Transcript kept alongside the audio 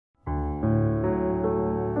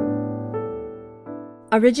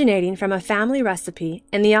Originating from a family recipe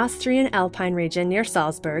in the Austrian alpine region near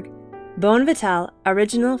Salzburg, Bohnvital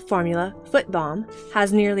Original Formula Foot Balm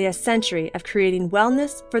has nearly a century of creating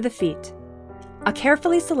wellness for the feet. A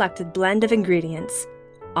carefully selected blend of ingredients,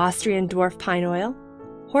 Austrian Dwarf pine oil,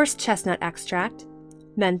 horse chestnut extract,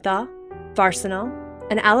 menthol, varsenol,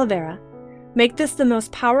 and aloe vera, make this the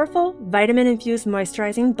most powerful vitamin-infused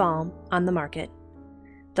moisturizing balm on the market.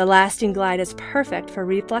 The lasting glide is perfect for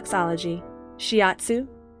reflexology, Shiatsu,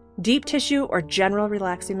 deep tissue, or general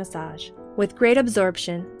relaxing massage, with great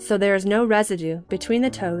absorption so there is no residue between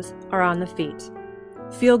the toes or on the feet.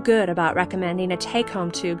 Feel good about recommending a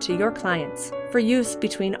take-home tube to your clients for use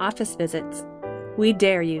between office visits. We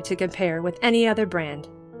dare you to compare with any other brand.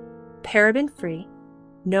 Paraben-free,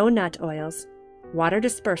 no nut oils, water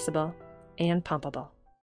dispersible, and pumpable.